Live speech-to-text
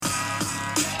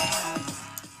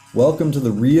Welcome to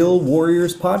the Real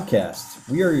Warriors podcast.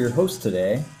 We are your hosts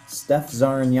today, Steph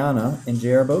Zarignana and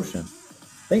J.R. Boshin.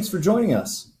 Thanks for joining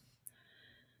us.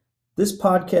 This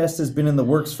podcast has been in the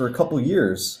works for a couple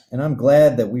years, and I'm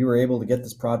glad that we were able to get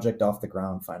this project off the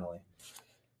ground finally.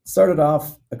 It started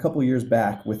off a couple years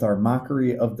back with our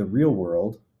mockery of the real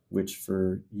world, which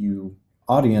for you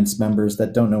audience members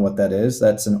that don't know what that is,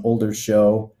 that's an older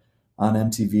show on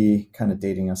MTV, kind of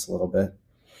dating us a little bit.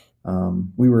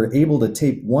 We were able to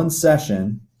tape one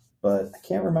session, but I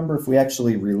can't remember if we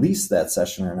actually released that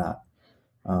session or not.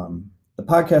 The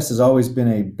podcast has always been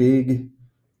a big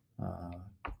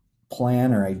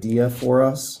plan or idea for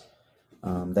us,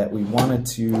 that we wanted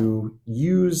to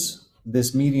use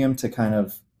this medium to kind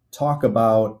of talk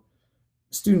about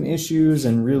student issues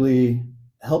and really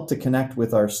help to connect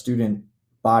with our student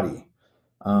body.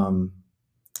 To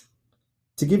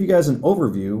give you guys an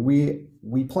overview,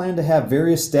 we plan to have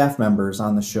various staff members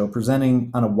on the show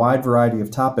presenting on a wide variety of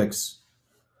topics.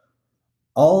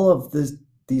 All of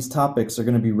these topics are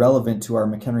going to be relevant to our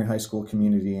McHenry High School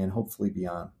community and hopefully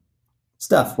beyond.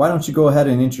 Steph, why don't you go ahead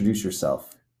and introduce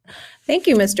yourself? Thank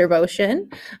you, Mr.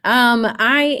 Boshin.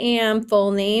 I am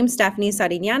full name Stephanie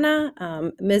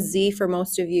Zarignana, Ms. Z for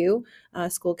most of you,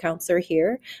 school counselor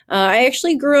here. I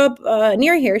actually grew up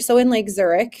near here, so in Lake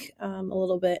Zurich, a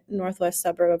little bit northwest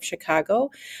suburb of Chicago.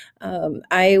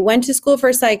 I went to school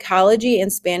for psychology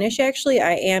and Spanish, actually.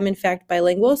 I am, in fact,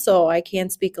 bilingual, so I can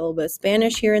speak a little bit of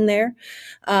Spanish here and there.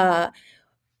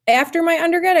 After my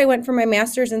undergrad, I went for my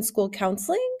master's in school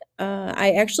counseling.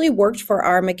 I actually worked for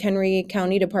our McHenry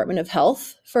County Department of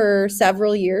Health for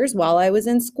several years while I was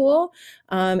in school.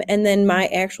 And then my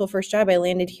actual first job, I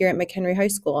landed here at McHenry High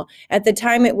School. At the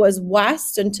time, it was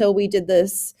West until we did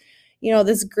this,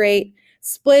 this great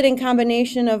split and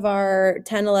combination of our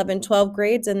 10, 11, 12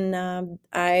 grades. And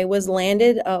I was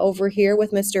landed over here with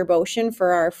Mr. Boshin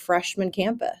for our freshman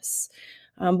campus.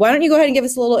 Why don't you go ahead and give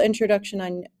us a little introduction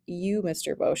on you,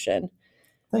 Mr. Boshin?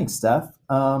 Thanks, Steph.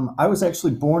 I was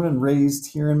actually born and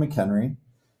raised here in McHenry.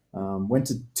 Went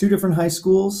to 2 different high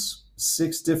schools,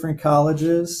 6 different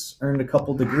colleges, earned a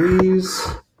couple degrees.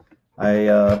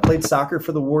 I played soccer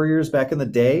for the Warriors back in the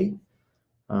day.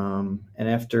 And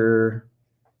after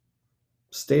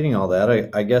stating all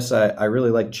that, I guess I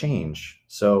really like change.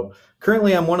 So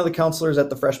currently I'm one of the counselors at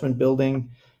the freshman building.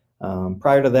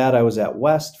 Prior to that, I was at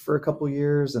West for a couple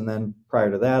years. And then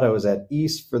prior to that, I was at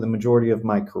East for the majority of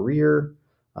my career.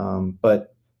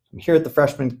 But I'm here at the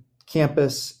freshman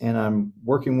campus and I'm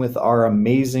working with our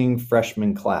amazing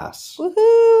freshman class.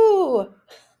 Woohoo!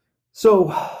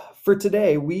 So for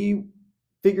today, we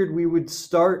figured we would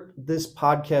start this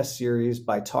podcast series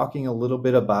by talking a little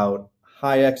bit about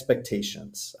high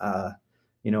expectations. I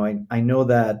know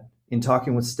that in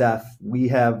talking with Steph, we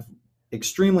have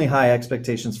extremely high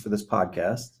expectations for this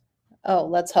podcast. Oh,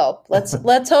 let's hope. Let's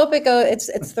hope it goes.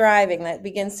 It's thriving. That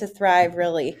begins to thrive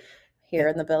really here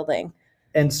in the building.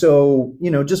 And so,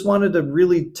 just wanted to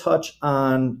really touch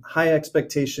on high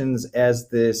expectations as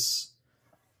this,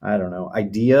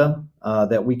 idea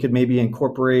that we could maybe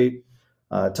incorporate,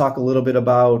 talk a little bit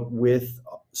about with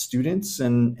students,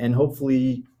 and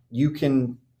hopefully you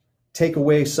can take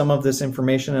away some of this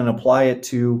information and apply it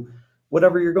to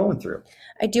whatever you're going through.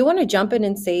 I do want to jump in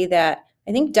and say that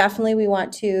I think definitely we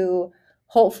want to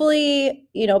hopefully,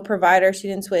 provide our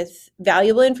students with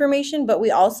valuable information, but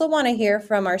we also want to hear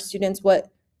from our students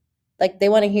what they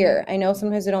want to hear. I know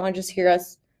sometimes they don't want to just hear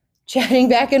us chatting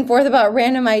back and forth about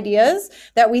random ideas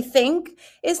that we think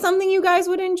is something you guys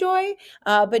would enjoy.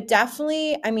 But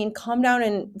definitely, come down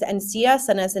and see us,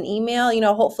 send us an email.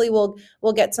 Hopefully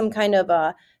we'll get some kind of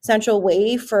a central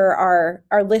way for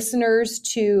our listeners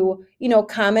to,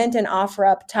 comment and offer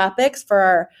up topics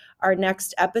for our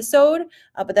next episode.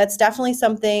 But that's definitely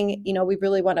something, we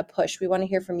really want to push. We want to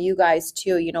hear from you guys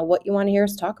too, what you want to hear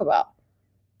us talk about.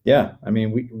 Yeah.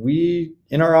 We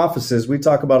in our offices, we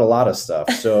talk about a lot of stuff.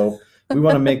 So we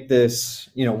want to make this,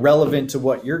 relevant to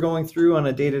what you're going through on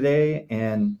a day-to-day.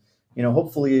 And,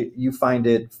 hopefully you find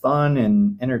it fun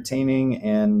and entertaining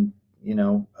and,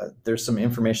 there's some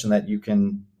information that you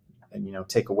can,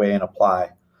 take away and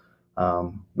apply,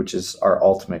 which is our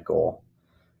ultimate goal.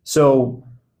 So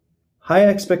high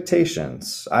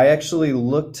expectations. I actually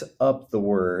looked up the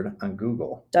word on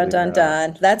Google. Dun, dun,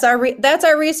 dun. That's our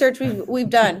research we've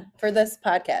done for this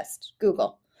podcast.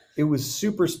 Google. It was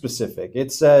super specific.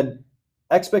 It said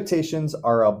expectations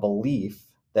are a belief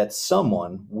that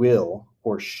someone will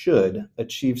or should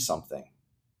achieve something.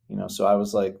 So I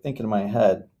was thinking in my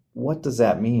head, what does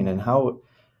that mean? And how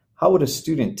would a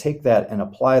student take that and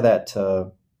apply that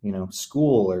to,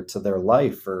 school or to their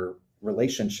life or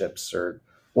relationships or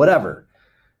whatever?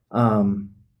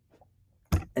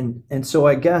 And so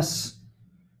I guess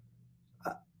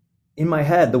in my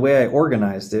head, the way I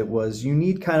organized it was you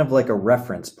need kind of like a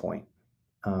reference point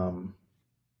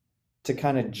to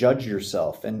kind of judge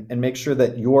yourself and make sure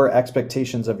that your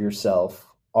expectations of yourself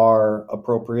are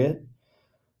appropriate.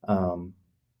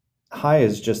 High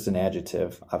is just an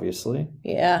adjective, obviously.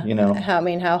 Yeah. You know, I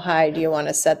mean, how high do you want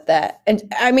to set that? And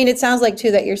I mean, it sounds like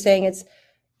too that you're saying it's,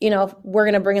 we're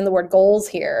going to bring in the word goals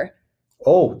here.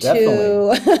 Oh,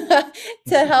 definitely.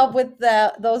 To help with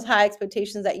those high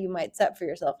expectations that you might set for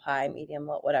yourself, high, medium,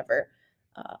 low, whatever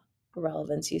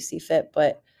relevance you see fit.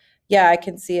 But yeah, I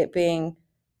can see it being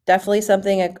definitely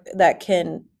something that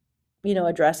can,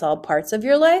 address all parts of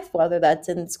your life, whether that's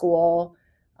in school,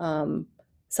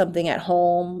 something at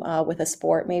home, with a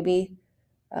sport maybe.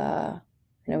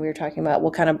 We were talking about,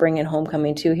 we'll kind of bring in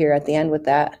homecoming too here at the end with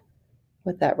that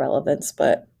relevance.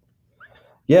 But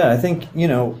yeah, I think,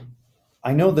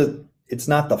 I know that it's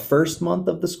not the first month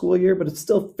of the school year, but it's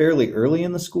still fairly early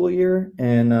in the school year.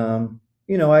 And,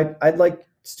 I'd like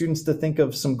students to think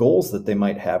of some goals that they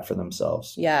might have for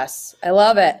themselves. Yes, I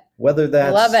love it. Whether that's,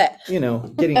 I love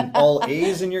it. Getting all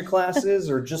A's in your classes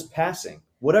or just passing,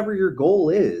 whatever your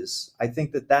goal is, I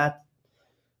think that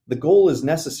the goal is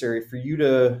necessary for you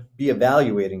to be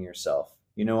evaluating yourself,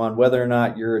 on whether or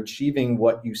not you're achieving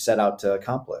what you set out to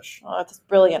accomplish. Oh, that's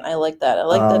brilliant. I like that. I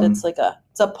like that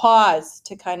it's a pause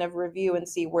to kind of review and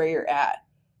see where you're at.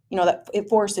 That it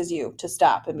forces you to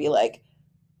stop and be like,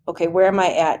 okay, where am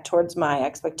I at towards my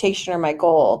expectation or my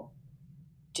goal?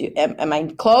 Am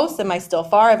I close? Am I still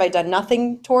far? Have I done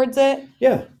nothing towards it?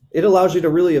 Yeah, it allows you to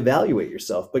really evaluate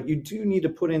yourself, but you do need to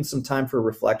put in some time for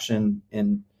reflection.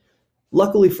 And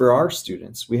luckily for our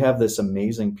students, we have this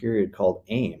amazing period called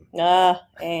AIM.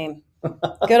 AIM.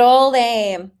 Good old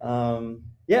AIM.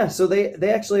 Yeah, so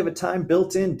they actually have a time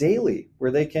built in daily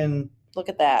where they can look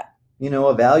at that.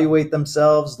 Evaluate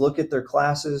themselves, look at their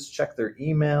classes, check their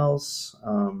emails.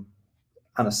 On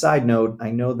a side note,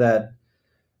 I know that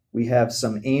we have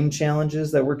some AIM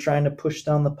challenges that we're trying to push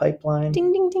down the pipeline.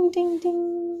 Ding, ding, ding, ding,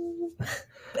 ding.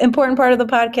 Important part of the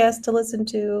podcast to listen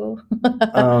to.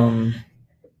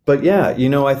 But yeah,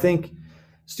 I think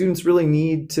students really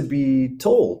need to be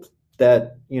told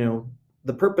that,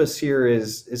 the purpose here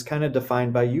is kind of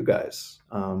defined by you guys.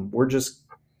 We're just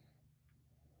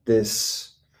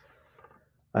this,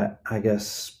 I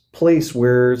guess, place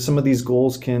where some of these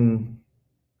goals can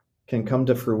come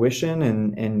to fruition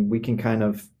and we can kind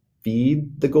of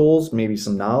feed the goals, maybe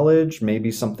some knowledge,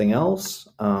 maybe something else.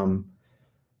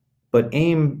 But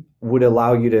AIM would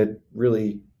allow you to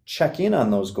really check in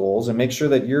on those goals and make sure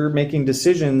that you're making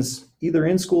decisions either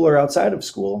in school or outside of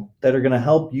school that are going to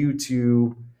help you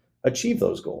to achieve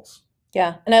those goals.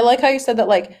 Yeah. And I like how you said that,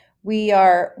 like, we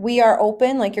are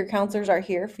open, like your counselors are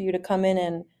here for you to come in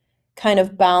and kind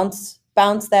of bounce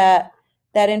that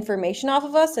information off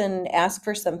of us and ask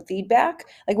for some feedback.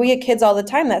 Like, we get kids all the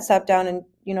time that stop down and,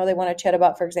 they want to chat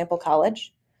about, for example,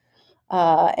 college.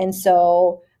 And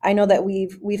so I know that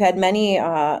we've had many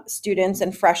students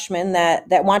and freshmen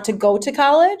that want to go to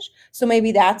college. So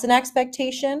maybe that's an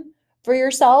expectation for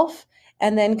yourself,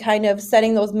 and then kind of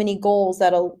setting those mini goals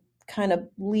that'll kind of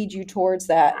lead you towards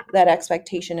that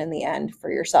expectation in the end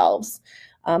for yourselves.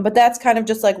 But that's kind of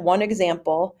just like one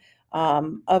example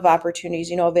of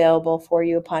opportunities, available for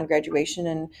you upon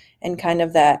graduation, and kind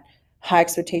of that high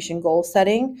expectation goal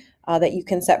setting that you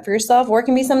can set for yourself, or it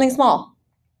can be something small,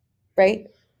 right?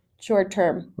 Short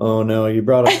term. Oh no, you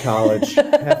brought up college.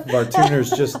 half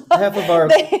of our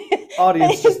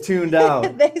audience just tuned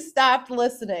out. They stopped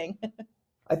listening.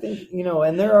 I think,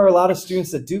 and there are a lot of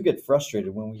students that do get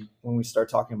frustrated when we start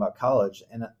talking about college.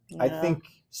 And yeah. I think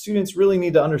students really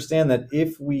need to understand that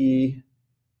if we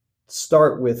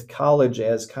start with college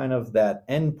as kind of that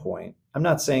end point, I'm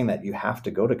not saying that you have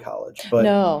to go to college, but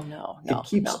it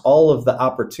keeps all of the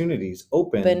opportunities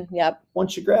open yep.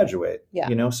 once you graduate.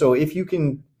 Yeah. So if you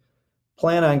can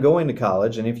plan on going to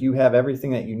college, and if you have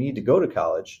everything that you need to go to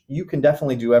college, you can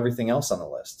definitely do everything else on the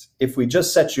list. If we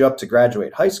just set you up to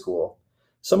graduate high school,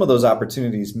 some of those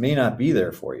opportunities may not be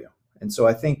there for you. And so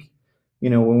I think,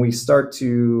 when we start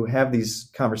to have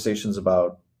these conversations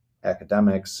about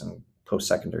academics and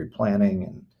post-secondary planning,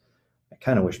 and I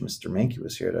kind of wish Mr. Mankey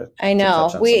was here to I know. To touch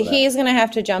on some of that. He's going to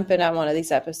have to jump in on one of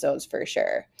these episodes for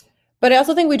sure. But I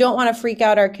also think we don't want to freak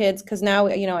out our kids, because now,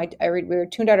 I read we were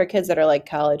tuned out our kids that are like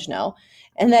college now.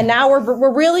 And then now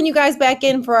we're reeling you guys back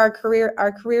in for our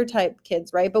career type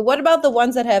kids, right? But what about the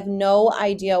ones that have no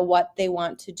idea what they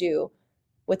want to do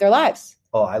with their lives?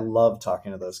 Oh, I love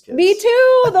talking to those kids. Me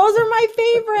too. Those are my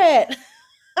favorite.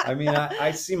 I mean,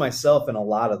 I see myself in a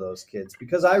lot of those kids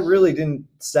because I really didn't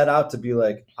set out to be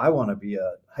like, I want to be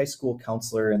a high school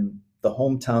counselor in the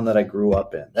hometown that I grew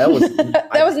up in. That was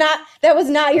that was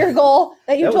not your goal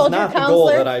that you told your counselor. That was not the goal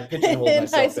that I pigeonholed in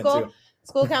myself high school. into.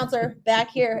 School counselor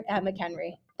back here at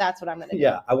McHenry. That's what I'm going to do.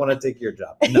 Yeah, I want to take your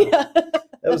job. No, that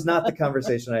was not the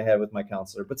conversation I had with my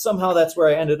counselor, but somehow that's where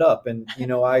I ended up. And,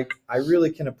 I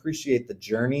really can appreciate the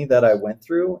journey that I went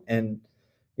through. And,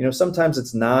 sometimes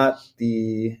it's not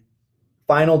the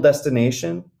final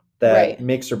destination that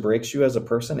makes or breaks you as a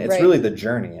person. It's really the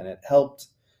journey. And it helped,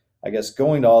 I guess,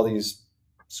 going to all these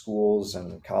schools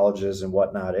and colleges and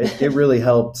whatnot. It really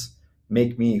helped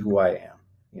make me who I am,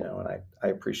 and I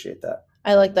appreciate that.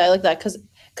 I like that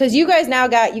because you guys now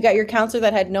got your counselor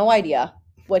that had no idea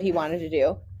what he wanted to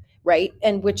do, right?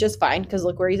 And which is fine because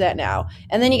look where he's at now.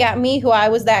 And then you got me, who I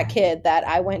was that kid that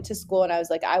I went to school and I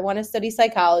was like, I want to study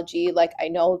psychology. Like, I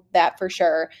know that for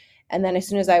sure. And then as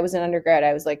soon as I was in undergrad,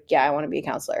 I was like, yeah, I want to be a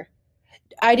counselor.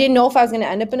 I didn't know if I was going to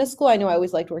end up in a school. I know I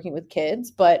always liked working with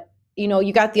kids, but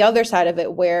you got the other side of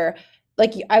it where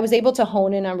like I was able to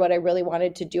hone in on what I really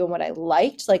wanted to do and what I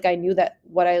liked. Like I knew that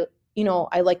what I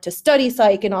like to study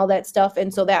psych and all that stuff.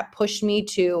 And so that pushed me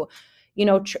to,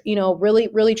 really,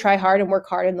 really try hard and work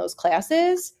hard in those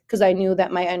classes because I knew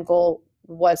that my end goal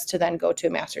was to then go to a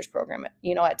master's program,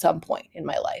 at some point in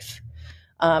my life.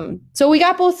 So we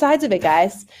got both sides of it,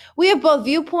 guys. We have both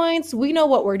viewpoints. We know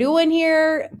what we're doing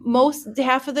here.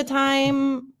 Half of the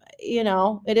time,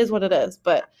 it is what it is.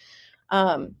 But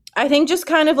I think just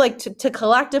kind of like to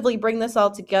collectively bring this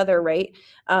all together, right?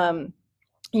 And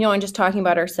just talking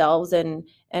about ourselves and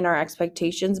our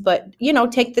expectations, but,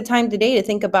 take the time today to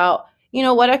think about,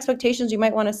 what expectations you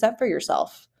might want to set for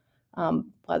yourself.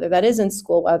 Whether that is in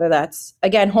school, whether that's,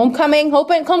 again,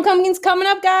 homecoming's coming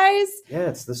up, guys. Yeah,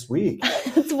 it's this week.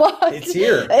 It's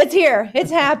here. It's here.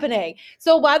 It's happening.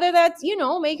 So whether that's,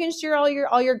 making sure all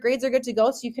your grades are good to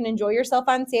go so you can enjoy yourself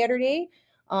on Saturday,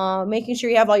 making sure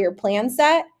you have all your plans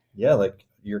set. Yeah, like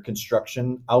your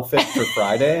construction outfit for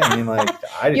Friday. I mean, like,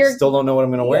 I still don't know what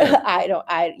I'm going to wear.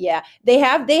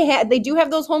 They do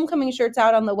have those homecoming shirts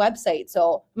out on the website.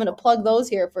 So I'm going to plug those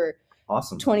here for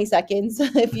awesome 20 seconds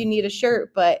if you need a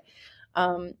shirt. But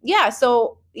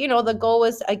so, the goal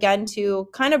was, again, to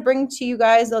kind of bring to you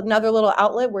guys another little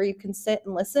outlet where you can sit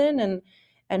and listen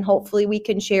and hopefully we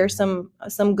can share some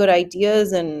good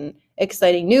ideas and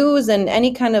exciting news and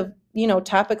any kind of,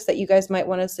 topics that you guys might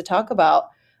want us to talk about.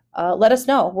 Let us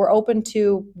know. We're open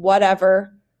to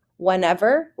whatever,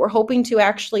 whenever. We're hoping to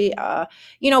actually,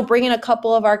 bring in a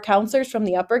couple of our counselors from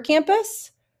the upper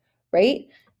campus, right?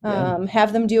 Yeah.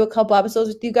 Have them do a couple episodes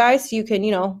with you guys so you can,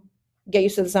 get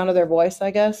used to the sound of their voice,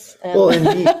 I guess.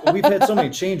 And we've had so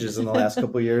many changes in the last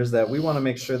couple of years that we want to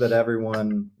make sure that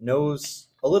everyone knows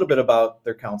a little bit about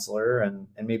their counselor and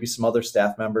maybe some other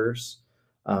staff members.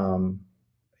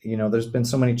 There's been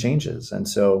so many changes. And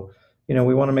so,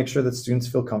 we want to make sure that students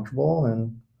feel comfortable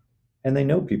and they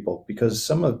know people because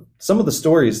some of the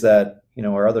stories that,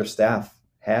 our other staff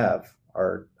have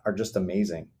are just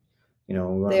amazing. We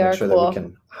want to make sure that we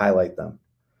can highlight them.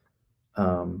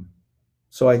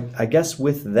 So I guess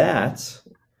with that,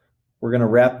 we're going to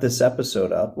wrap this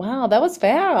episode up. Wow, that was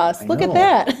fast. Look at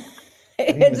that. I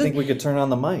didn't even think we could turn on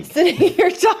the mic. Sitting here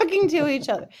talking to each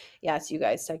other. Yes, you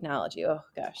guys, technology. Oh,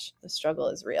 gosh, the struggle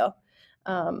is real.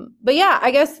 But yeah,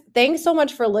 I guess thanks so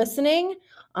much for listening.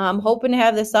 I'm hoping to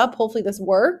have this up. Hopefully this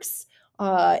works.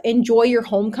 Enjoy your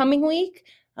homecoming week.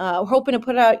 We're hoping to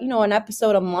put out, an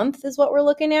episode a month is what we're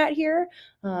looking at here.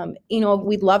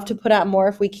 We'd love to put out more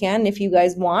if we can, if you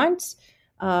guys want.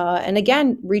 And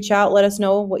again, reach out, let us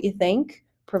know what you think.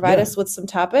 Provide us with some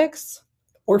topics.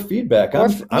 Or feedback.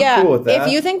 I'm cool with that.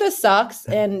 If you think this sucks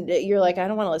and you're like, I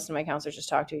don't want to listen to my counselors just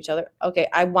talk to each other. Okay,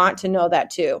 I want to know that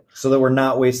too. So that we're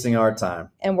not wasting our time.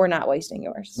 And we're not wasting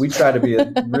yours. We try to be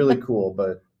really cool,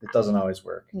 but it doesn't always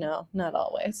work. No, not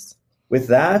always. With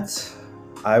that,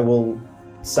 I will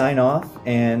sign off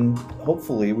and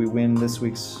hopefully we win this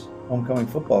week's homecoming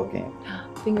football game.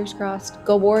 Fingers crossed.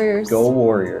 Go Warriors. Go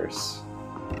Warriors.